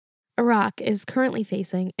Iraq is currently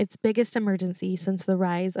facing its biggest emergency since the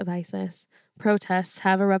rise of ISIS. Protests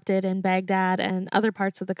have erupted in Baghdad and other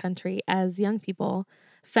parts of the country as young people,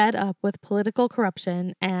 fed up with political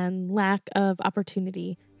corruption and lack of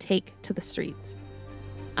opportunity, take to the streets.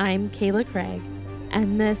 I'm Kayla Craig,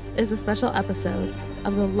 and this is a special episode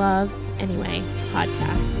of the Love Anyway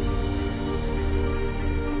podcast.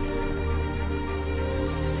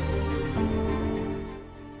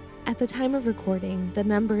 At the time of recording, the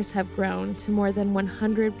numbers have grown to more than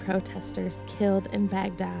 100 protesters killed in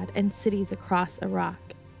Baghdad and cities across Iraq.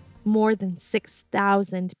 More than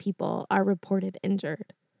 6,000 people are reported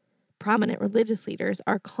injured. Prominent religious leaders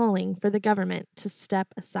are calling for the government to step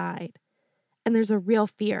aside. And there's a real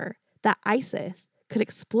fear that ISIS could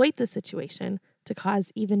exploit the situation to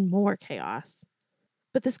cause even more chaos.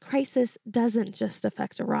 But this crisis doesn't just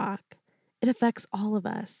affect Iraq. It affects all of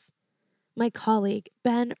us. My colleague,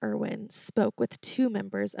 Ben Irwin, spoke with two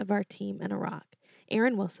members of our team in Iraq,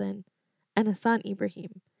 Aaron Wilson and Hassan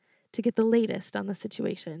Ibrahim, to get the latest on the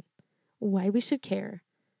situation, why we should care,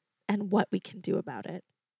 and what we can do about it.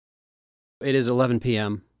 It is 11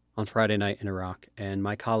 p.m. on Friday night in Iraq, and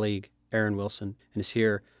my colleague, Aaron Wilson, is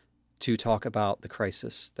here to talk about the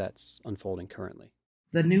crisis that's unfolding currently.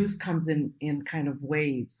 The news comes in kind of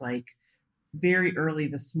waves, like very early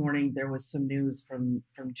this morning, there was some news from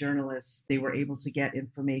journalists. They were able to get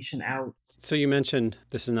information out. So you mentioned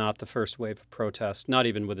this is not the first wave of protests, not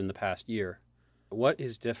even within the past year. What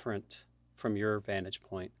is different from your vantage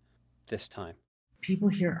point this time? People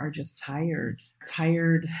here are just tired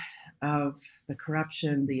of the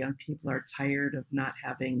corruption. The young people are tired of not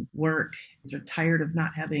having work. They're tired of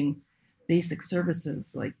not having basic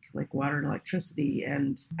services like water and electricity.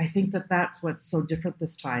 And I think that that's what's so different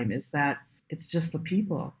this time, is that it's just the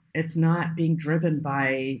people. It's not being driven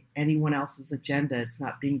by anyone else's agenda. It's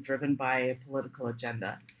not being driven by a political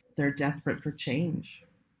agenda. They're desperate for change.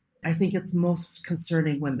 I think it's most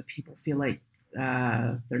concerning when the people feel like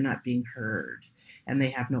they're not being heard and they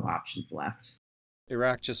have no options left.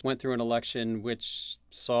 Iraq just went through an election which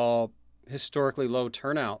saw historically low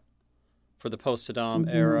turnout for the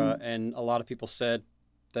post-Saddam era, and a lot of people said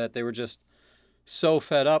that they were just so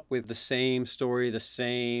fed up with the same story, the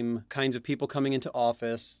same kinds of people coming into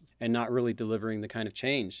office and not really delivering the kind of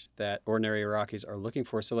change that ordinary Iraqis are looking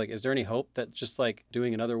for. So, is there any hope that just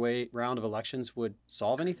doing another round of elections would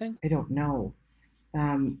solve anything? I don't know.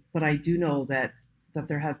 But I do know that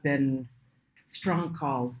there have been strong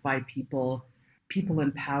calls by people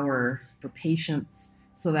in power for patience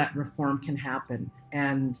so that reform can happen.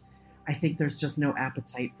 And I think there's just no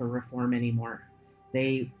appetite for reform anymore.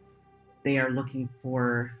 They are looking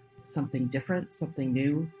for something different, something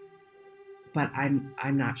new, but I'm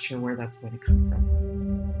not sure where that's going to come from.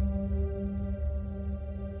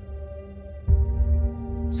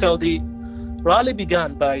 So the rally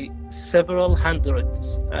began by several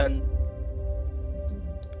hundreds and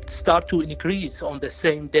start to increase on the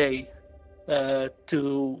same day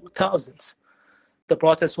to thousands. The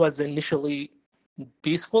protest was initially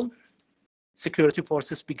peaceful. Security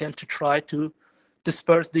forces began to try to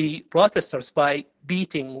disperse the protesters by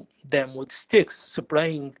beating them with sticks,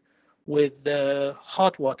 spraying with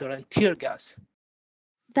hot water and tear gas.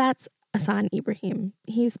 That's Hassan Ibrahim.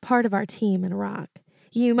 He's part of our team in Iraq.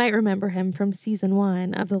 You might remember him from season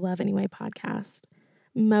 1 of the Love Anyway podcast.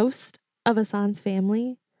 Most of Hassan's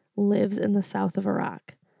family lives in the south of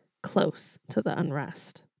Iraq, close to the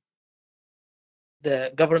unrest.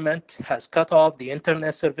 The government has cut off the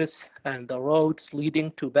internet service and the roads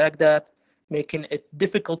leading to Baghdad, making it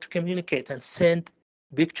difficult to communicate and send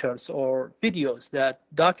pictures or videos that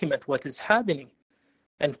document what is happening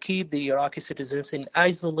and keep the Iraqi citizens in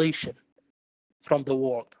isolation from the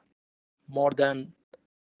world. More than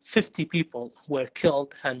 50 people were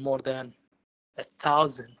killed and more than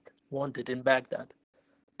 1,000 wounded in Baghdad.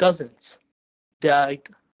 Dozens died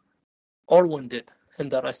or wounded in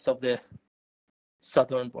the rest of the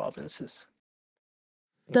southern provinces.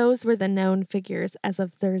 Those were the known figures as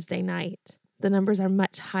of Thursday night. The numbers are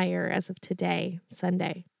much higher as of today,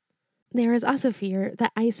 Sunday. There is also fear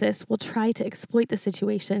that ISIS will try to exploit the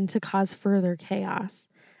situation to cause further chaos.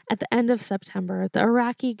 At the end of September, the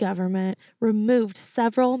Iraqi government removed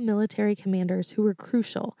several military commanders who were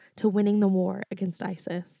crucial to winning the war against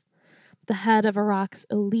ISIS. The head of Iraq's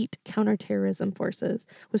elite counterterrorism forces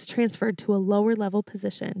was transferred to a lower-level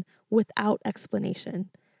position without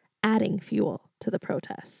explanation, adding fuel to the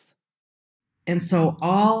protests. And so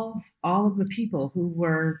all of the people who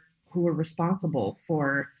were responsible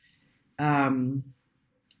for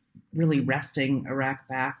really wresting Iraq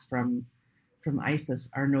back from ISIS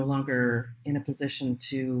are no longer in a position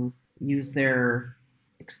to use their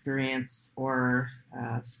experience or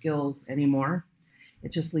skills anymore.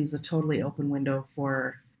 It just leaves a totally open window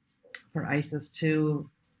for ISIS to,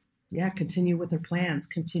 continue with their plans,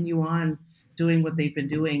 continue on doing what they've been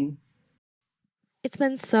doing. It's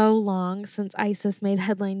been so long since ISIS made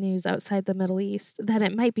headline news outside the Middle East that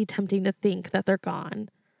it might be tempting to think that they're gone.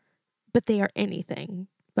 But they are anything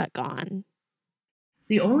but gone.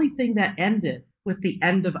 The only thing that ended with the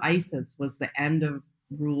end of ISIS was the end of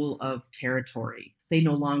rule of territory. They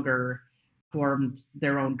no longer formed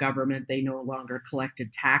their own government. They no longer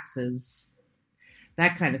collected taxes,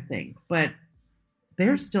 that kind of thing. But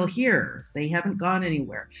they're still here. They haven't gone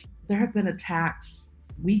anywhere. There have been attacks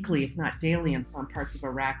weekly, if not daily, in some parts of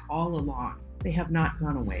Iraq all along. They have not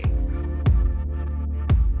gone away.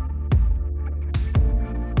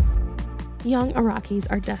 Young Iraqis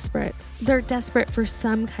are desperate. They're desperate for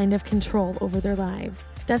some kind of control over their lives,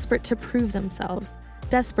 desperate to prove themselves,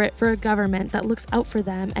 desperate for a government that looks out for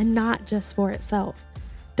them and not just for itself,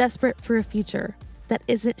 desperate for a future that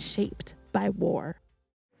isn't shaped by war.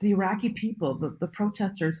 The Iraqi people, the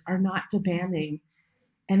protesters, are not demanding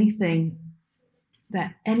anything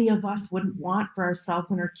that any of us wouldn't want for ourselves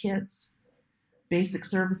and our kids. Basic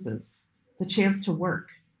services, the chance to work.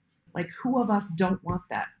 Like, who of us don't want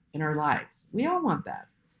that in our lives? We all want that.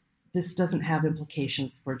 This doesn't have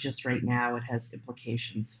implications for just right now. It has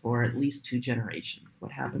implications for at least 2 generations.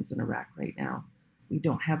 What happens in Iraq right now? We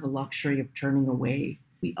don't have the luxury of turning away.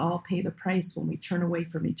 We all pay the price when we turn away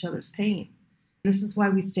from each other's pain. This is why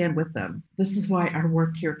we stand with them. This is why our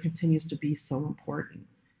work here continues to be so important.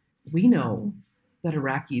 We know that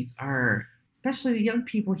Iraqis are, especially the young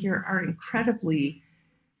people here, are incredibly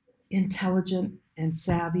intelligent and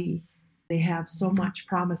savvy. They have so much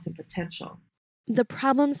promise and potential. The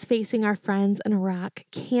problems facing our friends in Iraq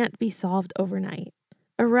can't be solved overnight.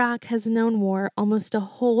 Iraq has known war almost a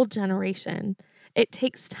whole generation. It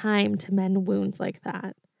takes time to mend wounds like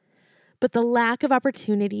that. But the lack of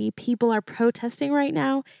opportunity people are protesting right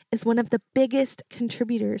now is one of the biggest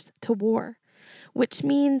contributors to war, which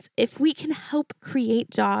means if we can help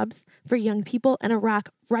create jobs for young people in Iraq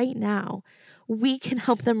right now, we can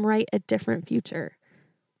help them write a different future.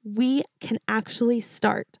 We can actually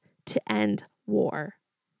start to end war.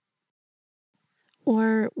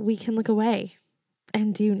 Or we can look away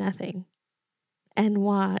and do nothing and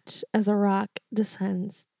watch as Iraq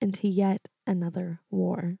descends into yet another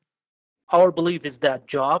war. Our belief is that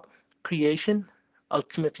job creation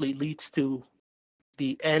ultimately leads to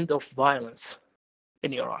the end of violence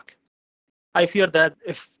in Iraq. I fear that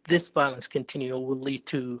if this violence continues, it will lead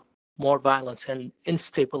to more violence and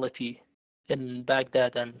instability in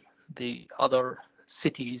Baghdad and the other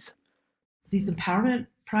cities. These empowerment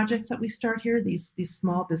projects that we start here, these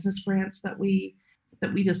small business grants that we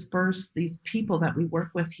disperse, these people that we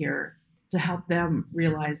work with here to help them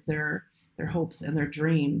realize their hopes and their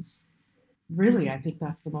dreams. Really, I think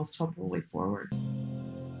that's the most hopeful way forward.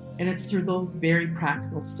 And it's through those very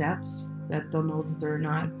practical steps that they'll know that they're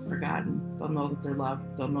not forgotten. They'll know that they're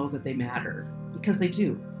loved. They'll know that they matter. Because they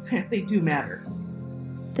do. They do matter.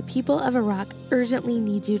 The people of Iraq urgently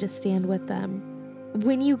need you to stand with them.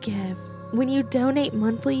 When you give, when you donate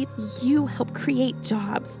monthly, you help create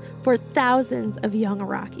jobs for thousands of young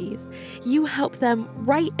Iraqis. You help them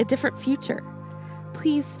write a different future.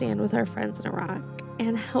 Please stand with our friends in Iraq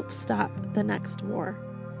and help stop the next war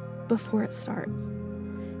before it starts.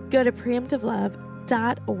 Go to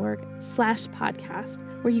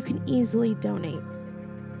preemptivelove.org/podcast where you can easily donate.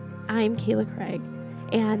 I'm Kayla Craig,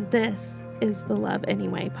 and this is the Love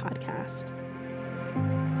Anyway podcast.